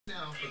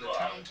now for the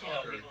Town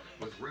Talker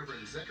with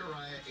Reverend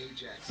Zechariah A.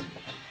 Jackson.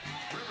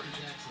 Reverend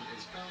Jackson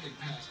is founding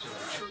pastor of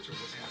the Church of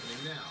What's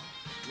Happening Now,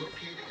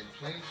 located in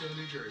Plainfield,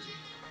 New Jersey.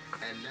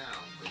 And now,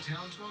 the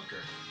Town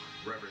Talker,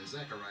 Reverend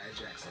Zechariah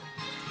Jackson.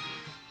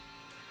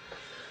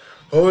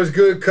 Oh, it's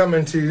good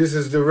coming to you. This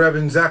is the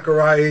Reverend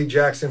Zechariah A.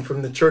 Jackson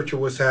from the Church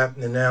of What's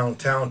Happening Now,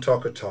 Town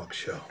Talker Talk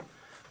Show.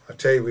 I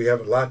tell you, we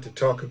have a lot to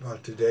talk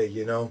about today,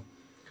 you know.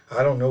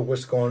 I don't know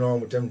what's going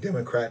on with them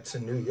Democrats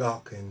in New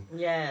York and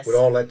with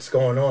all that's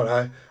going on.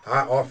 I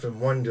often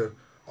wonder,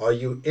 are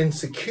you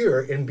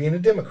insecure in being a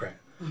Democrat?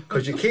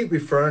 Because you keep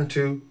referring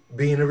to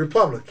being a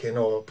Republican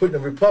or putting a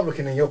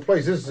Republican in your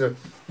place. This is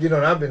and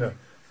I've been a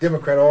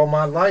Democrat all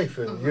my life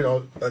and,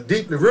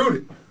 deeply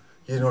rooted.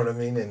 You know what I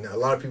mean? And a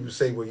lot of people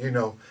say,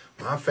 well,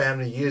 my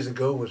family years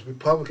ago was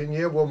Republican.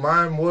 Yeah, well,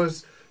 mine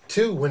was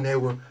too when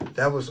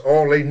that was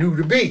all they knew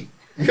to be.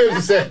 You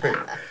understand me?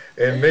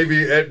 And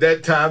maybe at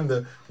that time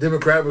the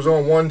Democrat was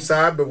on one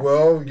side, but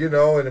and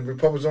the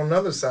Republican was on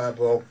another side.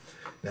 Well,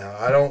 now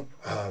I don't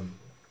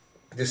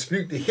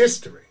dispute the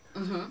history,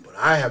 but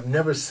I have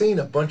never seen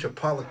a bunch of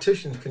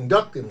politicians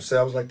conduct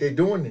themselves like they're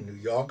doing in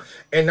New York,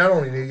 and not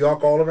only New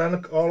York, all around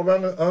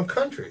the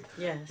country.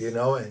 Yes.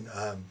 And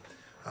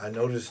I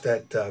noticed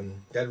that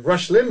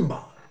Rush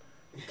Limbaugh,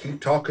 he keep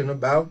talking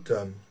about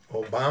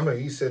Obama.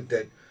 He said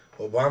that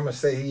Obama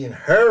say he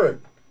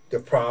inherited the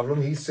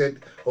problem. He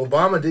said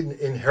Obama didn't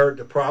inherit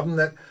the problem,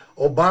 that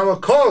Obama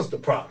caused the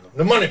problem,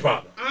 the money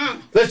problem.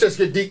 Let's just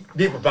get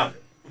deep about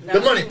it. No. The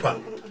money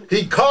problem.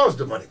 He caused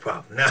the money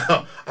problem.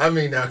 Now,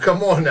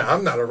 come on now.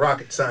 I'm not a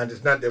rocket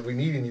scientist. Not that we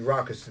need any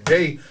rockets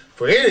today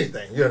for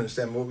anything. You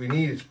understand? What we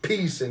need is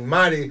peace and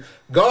mighty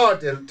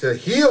God to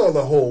heal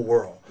the whole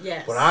world.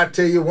 Yes. But I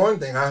tell you one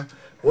thing, I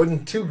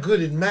wasn't too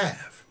good at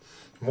math.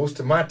 Most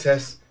of my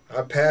tests,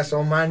 I passed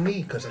on my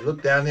knee because I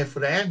looked down there for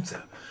the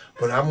answer.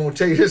 But I'm going to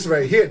tell you this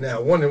right here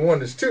now, 1 and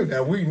 1 is 2.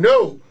 Now, we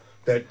know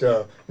that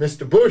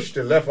Mr. Bush,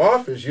 that left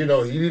office, he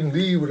didn't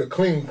leave with a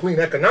clean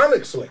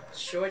economic slate.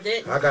 Sure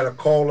did. I got a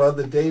call the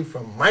other day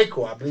from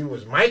Michael, I believe it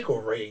was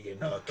Michael Reagan,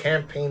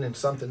 campaigning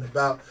something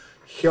about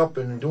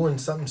helping and doing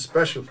something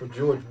special for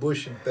George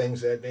Bush and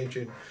things of that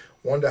nature. And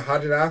wonder how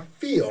did I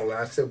feel? And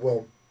I said,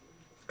 well,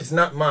 it's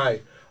not my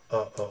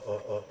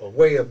a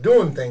way of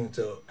doing things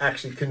to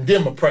actually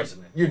condemn a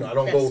president. I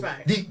don't go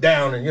deep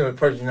down and, the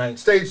president of the United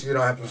States,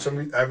 I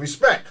have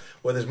respect,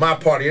 whether it's my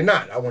party or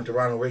not. I went to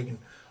Ronald Reagan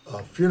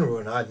funeral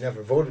and I'd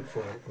never voted for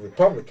a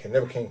Republican,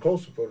 never came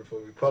close to voting for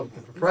a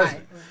Republican for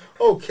president.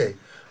 Right. Okay.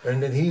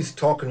 And then he's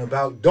talking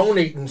about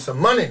donating some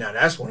money. Now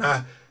that's when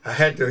I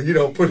had to,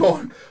 put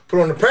on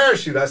the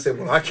parachute. I said,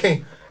 well, I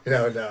can't,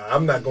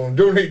 I'm not going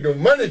to donate no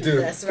money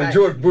to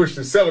George Bush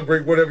to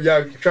celebrate whatever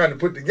y'all trying to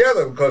put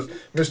together, because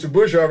Mr.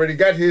 Bush already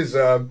got his,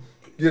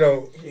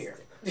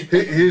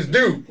 his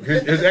due,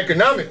 his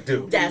economic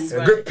due. That's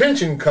a good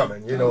pension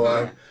coming.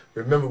 I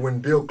remember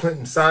when Bill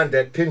Clinton signed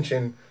that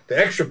pension, the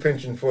extra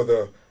pension for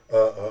the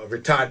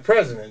retired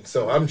president.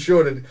 So I'm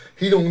sure that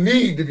he don't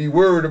need to be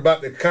worried about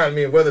the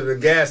economy and whether the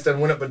gas done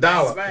went up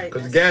 $1,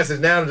 because the gas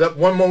is now up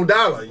 $1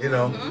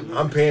 more.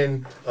 I'm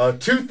paying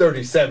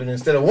 $2.37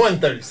 instead of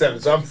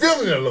 $1.37, so I'm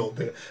feeling it a little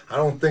bit. I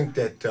don't think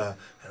that,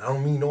 and I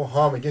don't mean no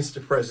harm against the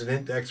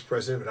president, the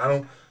ex-president, but I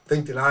don't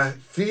think that I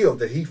feel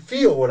that he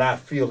feel what I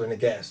feel in the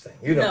gas thing.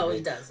 No,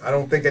 he doesn't. I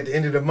don't think at the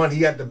end of the month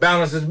he had to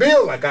balance his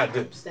bill like I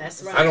do.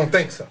 That's right. I don't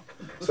think so.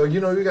 So we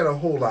got a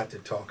whole lot to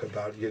talk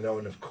about,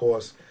 and of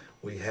course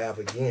we have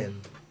again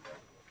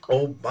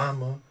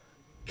Obama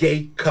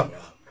gay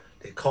cover-up.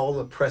 They call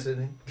the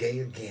president gay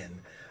again.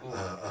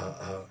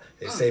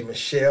 They say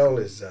Michelle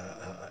is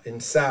in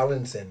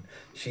silence, and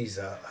she's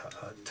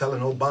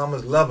telling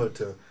Obama's lover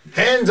to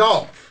hands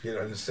off. You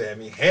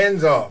understand me?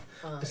 Hands off.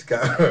 This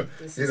guy,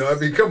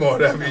 come on.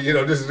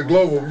 This is the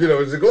global,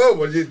 it's a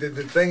global.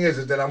 The thing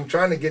is that I'm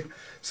trying to get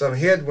some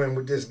headwind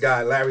with this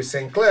guy, Larry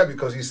Sinclair,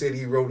 because he said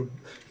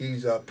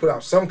he's put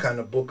out some kind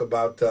of book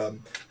about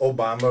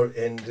Obama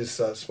and this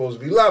supposed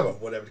to be lover,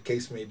 whatever the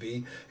case may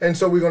be. And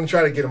so we're going to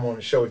try to get him on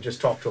the show and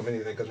just talk to him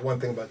anyway, because one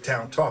thing about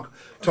Town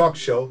Talk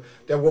Show,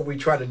 that what we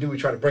try to do, we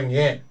try to bring you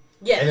in.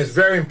 Yes. And it's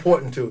very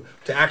important to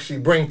actually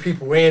bring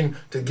people in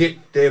to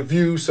get their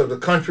views so the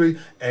country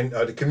and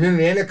the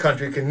community and the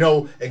country can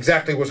know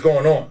exactly what's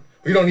going on.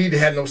 We don't need to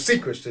have no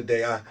secrets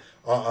today. A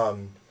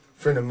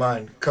friend of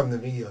mine come to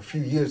me a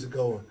few years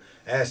ago and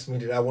asked me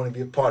that I want to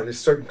be a part of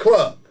this certain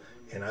club.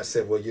 And I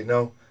said, well,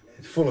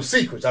 it's full of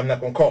secrets. I'm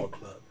not going to call it a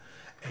club.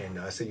 And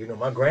I said,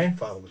 my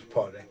grandfather was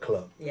part of that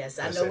club. Yes,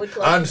 I know what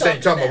club I understand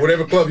you're talking about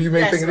whatever club you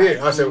may think it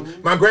is. I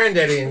said, my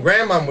granddaddy and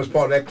grandmom was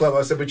part of that club.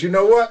 I said, but you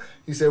know what?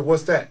 He said,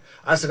 what's that?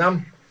 I said,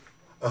 I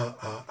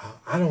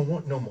don't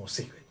want no more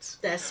secrets.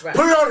 That's right.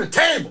 Put it on the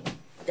table.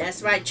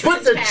 That's right.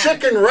 Put the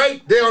chicken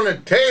right there on the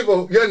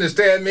table, you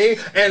understand me?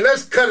 And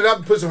let's cut it up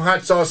and put some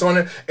hot sauce on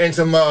it and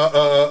some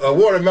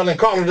watermelon,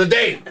 call it a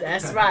day.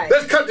 That's right.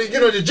 Let's cut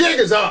the jig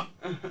is up.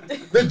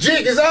 The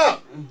jig is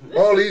up.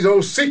 All these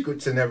old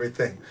secrets and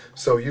everything.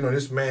 So,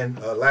 this man,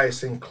 Larry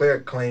Sinclair,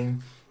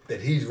 claimed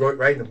that he's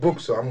writing a book,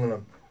 so I'm going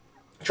to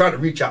try to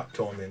reach out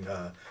to him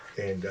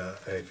And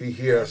if he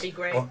hears, That'd be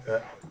great.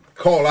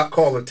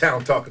 call the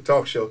Town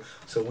Talk Show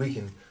so we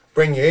can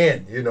bring you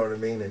in, you know what I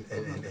mean,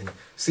 and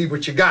see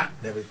what you got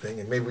and everything.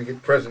 And maybe we get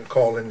the president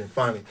call in and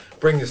finally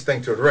bring this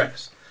thing to a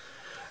rest.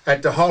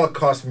 At the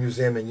Holocaust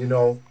Museum, and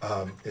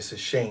it's a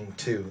shame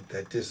too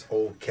that this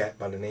old cat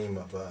by the name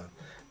of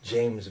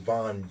James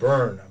Von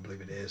Bern, I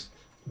believe it is,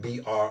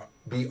 Brunn,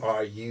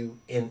 I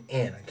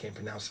can't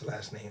pronounce the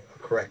last name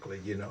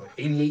correctly,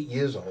 88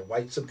 years old,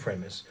 white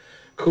supremacist,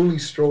 coolly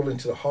strolled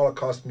into the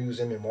Holocaust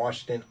Museum in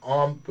Washington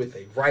armed with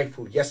a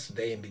rifle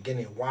yesterday and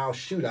beginning a wild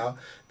shootout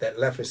that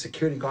left a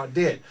security guard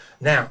dead.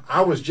 Now,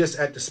 I was just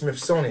at the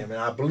Smithsonian,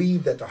 and I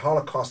believe that the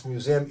Holocaust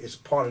Museum is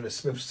part of the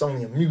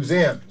Smithsonian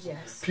Museums.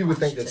 Yes. People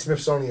think that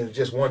Smithsonian is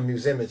just one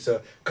museum. It's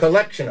a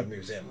collection of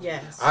museums.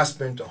 Yes. I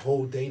spent the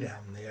whole day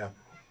down there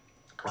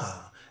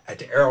at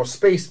the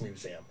Aerospace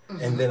Museum.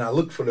 And then I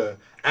looked for the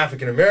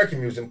African American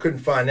Museum, couldn't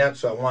find that,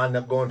 so I wound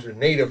up going to the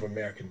Native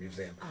American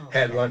Museum.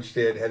 Had lunch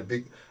there, had a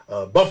big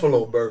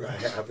buffalo burger.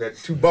 I've got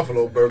 2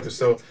 buffalo burgers,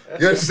 so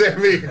you understand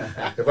me?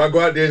 If I go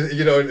out there, if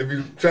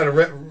you're trying to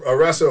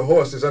wrestle a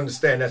horse, just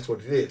understand that's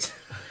what it is.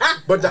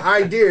 But the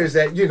idea is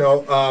that,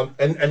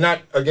 and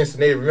not against the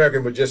Native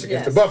American, but just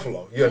against the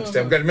buffalo. You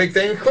understand? We've got to make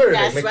things clear.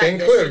 That's Make right.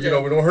 things clear.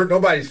 We don't hurt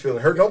nobody's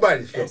feelings.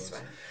 That's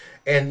right.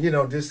 And,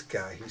 this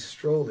guy, he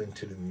strolled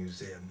into the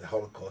museum, the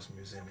Holocaust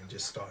Museum, and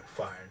just started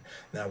firing.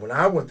 Now, when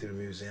I went to the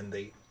museum,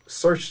 they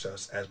searched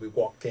us as we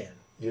walked in.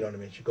 You know what I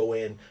mean? You go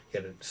in,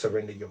 you had to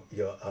surrender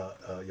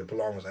your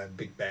belongings. I had a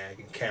big bag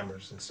and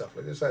cameras and stuff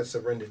like this. I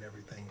surrendered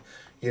everything.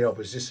 But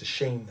it's just a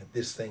shame that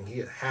this thing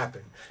here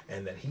happened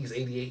and that he's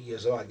 88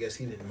 years old. I guess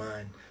he didn't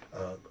mind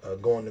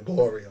going to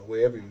Glory or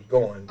wherever he was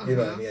going. You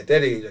know what I mean? At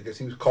that age, I guess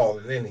he was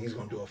calling in and he's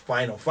going to do a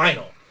final.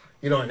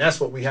 And that's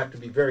what we have to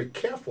be very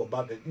careful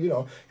about. That you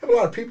have a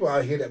lot of people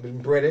out here that have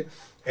been breaded,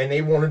 and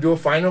they want to do a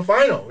final.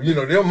 They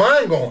don't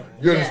mind going.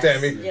 You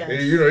understand me? Yes.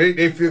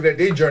 They feel that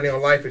their journey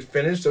on life is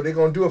finished, so they're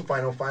going to do a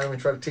final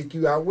and try to take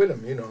you out with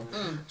them.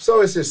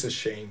 So it's just a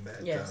shame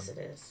that it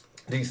is.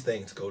 These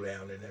things go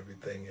down and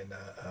everything, and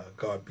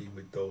God be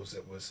with those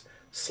that was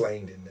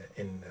slain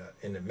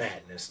in the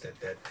madness that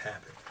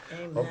happened.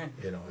 Amen.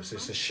 It's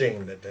just a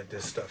shame that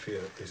this stuff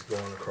here is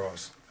going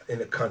across in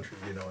the country,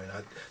 and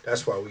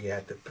that's why we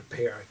had to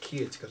prepare our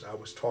kids. Because I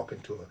was talking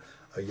to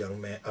a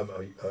young man,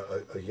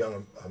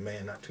 a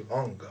man not too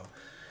long ago,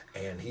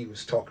 and he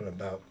was talking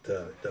about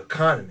the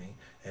economy,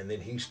 and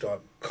then he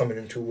started coming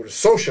into with a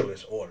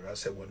socialist order. I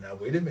said, well, now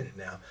wait a minute,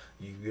 now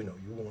you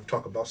want to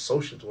talk about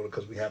socialist order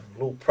because we have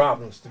little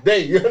problems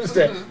today. You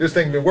understand? This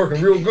thing been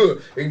working real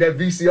good. Ain't that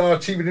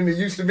VCR cheaper than it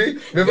used to be?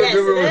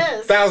 Remember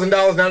Yes,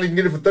 $1,000 now you can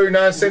get it for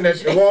 39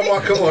 cents at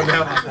Walmart. Come on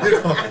now,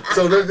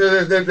 So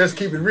let's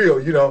keep it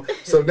real.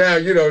 So now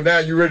now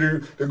you're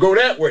ready to go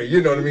that way.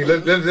 You know what I mean?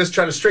 Let's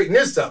try to straighten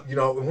this up.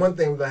 And one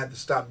thing we're gonna have to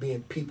stop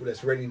being people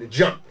that's ready to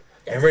jump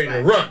and ready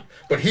to run.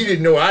 But he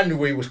didn't know I knew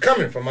where he was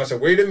coming from. I said,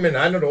 wait a minute,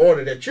 I know the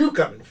order that you're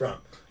coming from.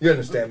 You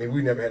understand me?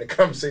 We never had a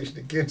conversation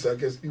again, so I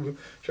guess he was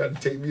trying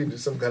to take me into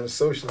some kind of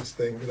socialist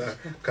thing, but I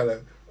kind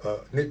of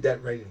nipped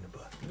that right in the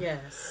bud.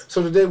 Yes.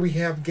 So today we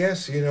have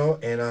guests,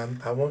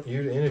 and I want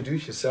you to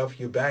introduce yourself.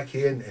 You're back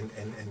here, and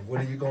what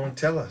are you going to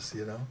tell us,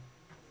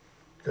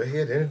 Go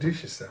ahead,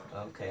 introduce yourself.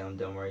 Okay, I'm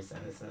Delmarie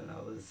Sanderson.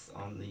 I was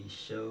on the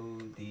show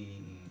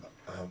the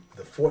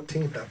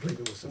 14th, I believe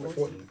it was the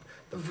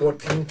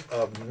 14th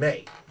of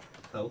May.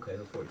 Okay,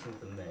 the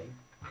 14th of May.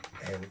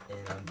 And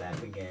I'm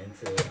back again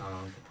to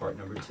for part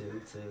number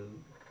 2 to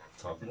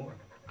talk more.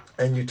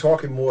 And you're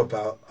talking more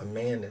about a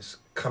man that's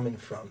coming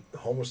from the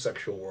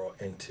homosexual world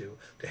into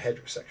the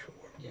heterosexual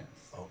world. Yes.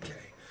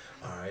 Okay.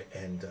 All right.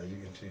 And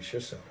you introduce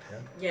yourself,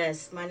 yeah?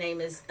 Yes, my name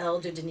is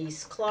Elder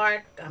Denise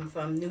Clark. I'm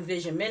from New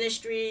Vision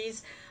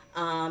Ministries.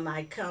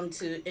 I come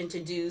to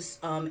introduce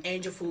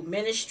Angel Food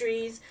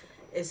Ministries.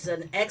 It's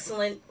an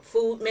excellent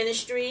food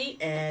ministry,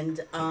 and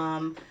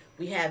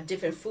we have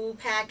different food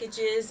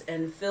packages,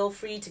 and feel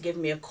free to give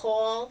me a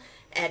call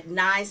at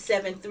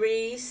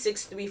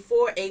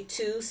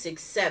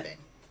 973-634-8267.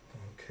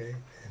 Okay,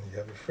 and you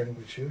have a friend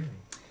with you?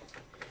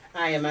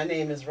 Hi, my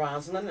name is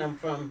Rosalind. I'm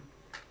from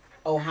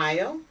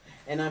Ohio,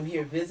 and I'm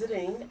here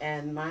visiting,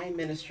 and my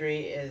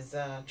ministry is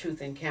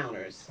Truth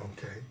Encounters.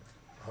 Okay,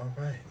 all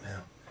right,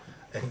 now.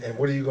 And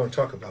what are you going to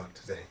talk about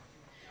today?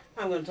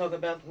 I'm going to talk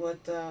about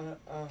what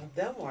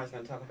Delmar is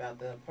going to talk about,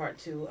 the part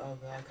 2 of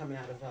coming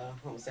out of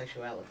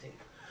homosexuality.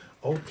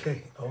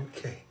 Okay.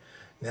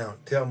 Now,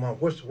 Delmar,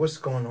 what's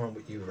going on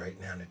with you right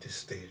now at this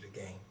stage of the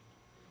game?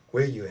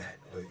 Where you at?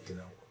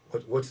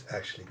 What's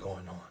actually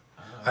going on?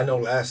 I know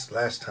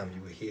last time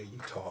you were here, you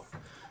talked,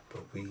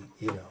 but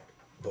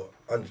but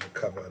under the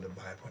cover of the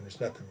Bible, and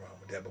there's nothing wrong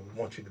with that. But we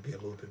want you to be a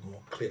little bit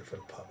more clear for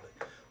the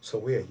public. So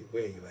where are you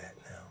at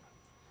now?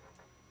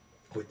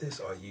 With this,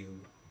 are you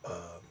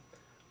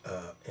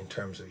in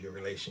terms of your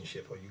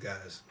relationship? Are you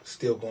guys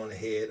still going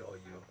ahead, or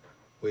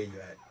where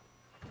you at?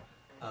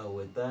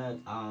 With that,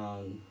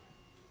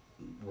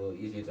 well,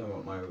 if you're talking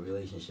about my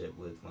relationship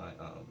with my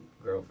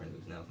girlfriend,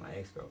 who's now my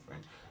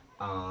ex-girlfriend,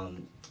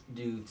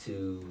 due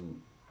to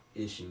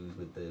issues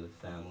with the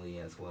family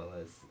as well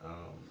as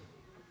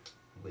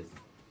with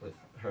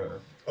her.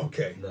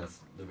 Okay. That's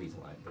the reason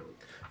why I do it.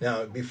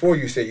 Now, before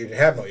you said you didn't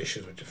have no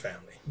issues with your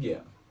family. Yeah.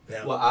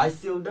 Now, Well, I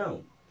still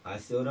don't.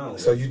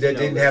 So you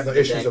didn't have no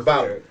issues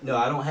about it? No,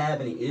 I don't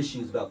have any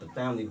issues about the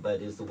family,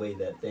 but it's the way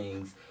that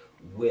things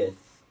with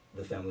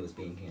the family was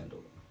being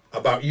handled.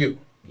 About you?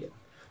 Yeah.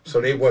 So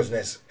they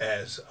wasn't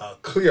as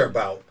clear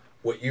about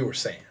what you were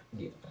saying.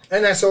 Yeah.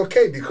 And that's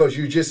okay because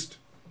you just,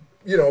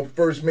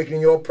 first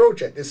making your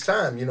approach at this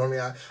time. You know what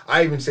I mean?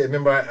 I even said,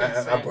 remember,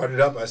 I brought it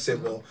up. I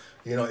said, well,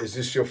 is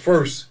this your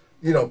first,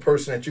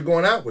 person that you're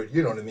going out with?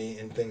 You know what I mean?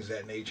 And things of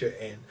that nature.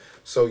 And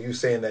so you're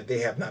saying that they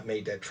have not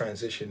made that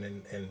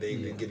transition and they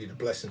didn't give you the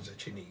blessings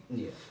that you need.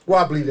 Yeah.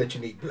 Well, I believe that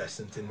you need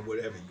blessings in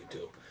whatever you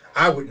do.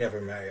 I would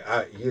never marry.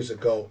 Years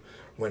ago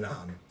when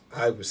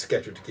I was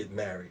scheduled to get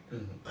married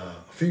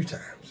a few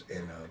times,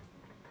 and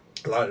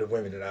a lot of the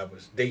women that I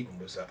was dating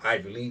was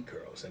Ivy League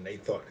girls, and they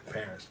thought, the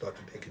parents thought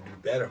that they could do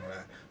better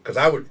because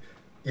I would,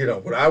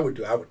 what I would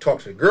do, I would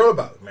talk to the girl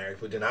about marriage,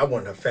 but then I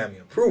wanted her family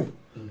approval,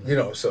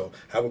 so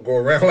I would go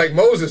around like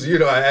Moses,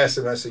 I asked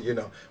him, I said,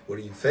 what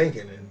are you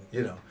thinking? And,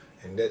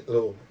 and that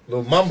little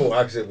mumble,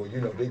 I said, well,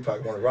 they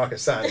probably want a rocket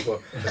science.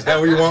 Well, is that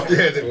what you want?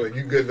 Yeah, well,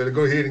 you good, better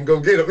go ahead and go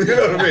get them. You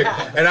know what I mean?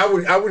 And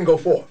I wouldn't go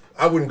forth.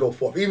 I wouldn't go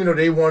forth. Even though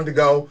they wanted to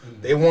go,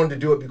 they wanted to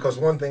do it because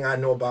one thing I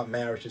know about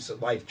marriage is a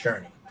life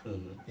journey.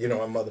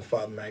 My mother and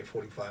father married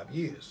 45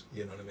 years.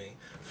 You know what I mean?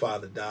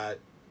 Father died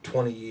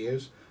 20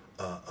 years.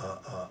 It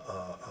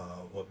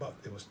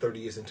was 30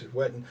 years into the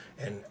wedding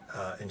and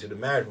into the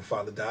marriage when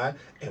father died.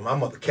 And my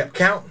mother kept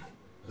counting.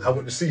 I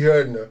went to see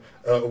her and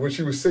when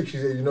she was sick. She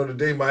said, the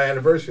day of my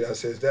anniversary. I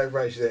said, is that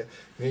right? She said,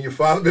 me and your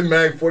father been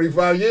married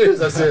 45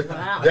 years. I said,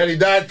 wow. Daddy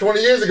died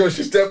 20 years ago.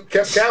 She still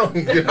kept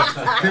counting.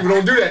 People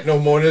don't do that no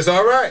more, and it's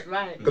all right.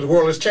 Right. Because the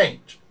world has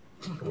changed.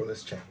 The world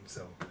has changed.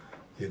 So,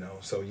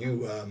 so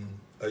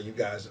you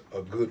guys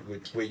are good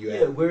with where you at.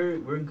 Yeah, we're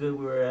good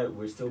where we're at.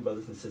 We're still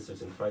brothers and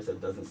sisters in Christ.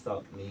 That doesn't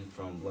stop me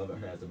from loving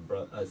her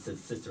as a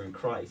sister in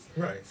Christ.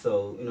 Right.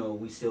 So,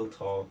 we still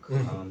talk to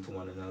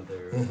one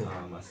another.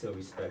 I still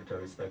respect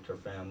her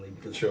family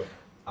because sure.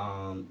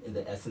 In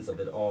the essence of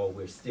it all,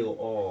 we're still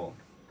all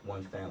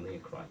one family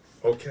in Christ.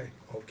 Okay.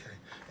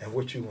 And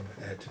what you want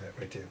to add to that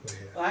right there? Go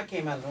ahead. Well, I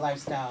came out of the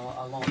lifestyle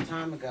a long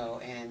time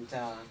ago, and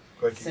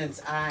since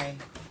I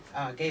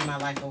gave my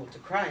life over to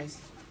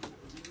Christ,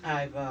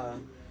 I've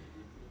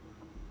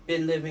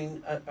been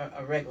living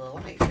a regular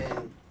life,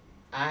 and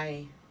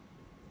I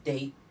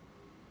date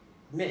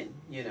men,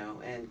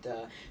 and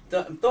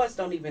thoughts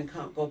don't even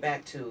go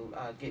back to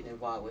getting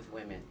involved with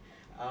women.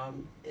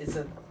 It's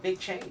a big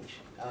change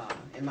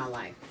in my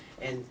life,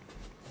 and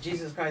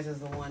Jesus Christ is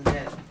the one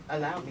that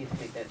allowed me to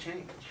make that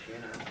change,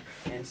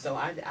 and so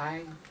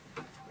I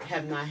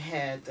have not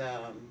had,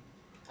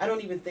 I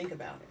don't even think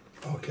about it.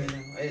 Okay.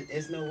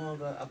 It's no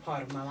longer a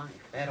part of my life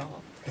at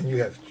all. And you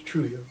have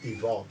truly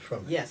evolved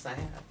from it. Yes, I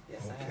have.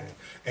 Yes, okay.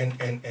 I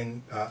have.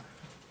 And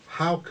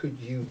how could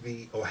you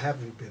be, or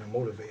have you been a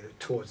motivator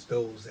towards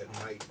those that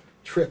might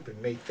trip and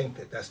may think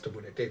that that's the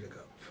way that they would go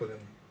for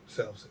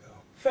themselves to go?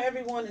 For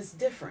everyone, it's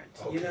different.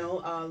 Okay.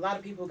 A lot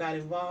of people got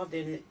involved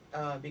in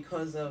it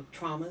because of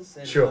traumas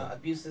and sure.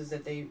 Abuses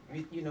that they,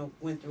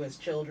 went through as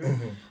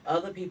children.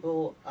 Other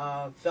people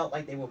felt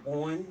like they were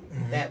born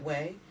that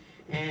way,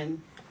 and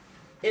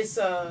it's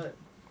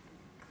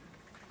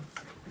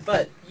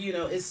but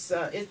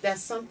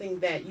that's something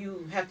that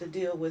you have to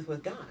deal with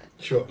God.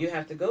 Sure. You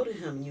have to go to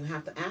Him and you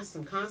have to ask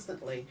Him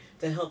constantly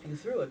to help you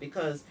through it,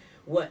 because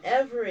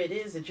whatever it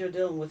is that you're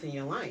dealing with in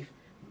your life,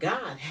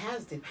 God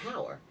has the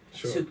power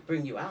sure. to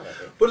bring you out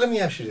of it. But let me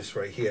ask you this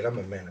right here. I'm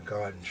a man of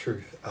God and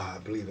truth. I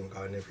believe in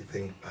God and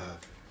everything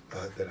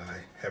that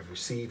I have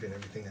received and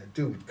everything I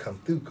do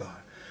come through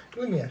God. But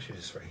let me ask you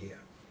this right here.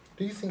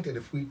 Do you think that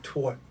if we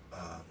taught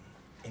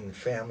in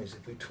families,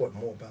 if we taught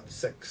more about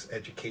sex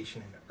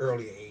education in an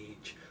earlier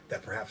age,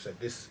 that perhaps that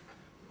this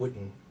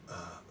wouldn't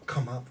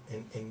come up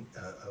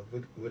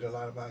with a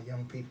lot of our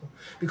young people?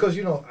 Because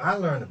I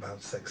learned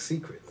about sex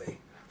secretly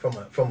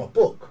from a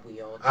book.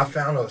 I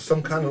found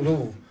some kind of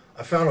little.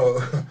 I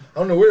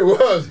don't know where it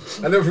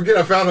was. I never forget.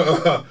 I found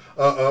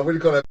what do you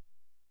call that?